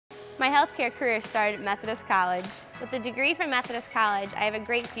My healthcare career started at Methodist College. With a degree from Methodist College, I have a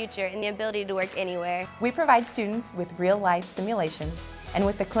great future and the ability to work anywhere. We provide students with real-life simulations and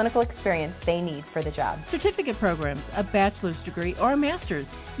with the clinical experience they need for the job. Certificate programs, a bachelor's degree, or a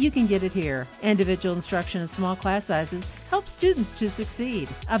master's, you can get it here. Individual instruction in small class sizes help students to succeed.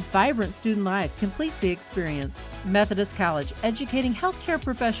 A vibrant student life completes the experience. Methodist College, educating healthcare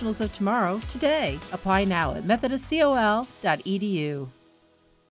professionals of tomorrow, today. Apply now at methodistcol.edu.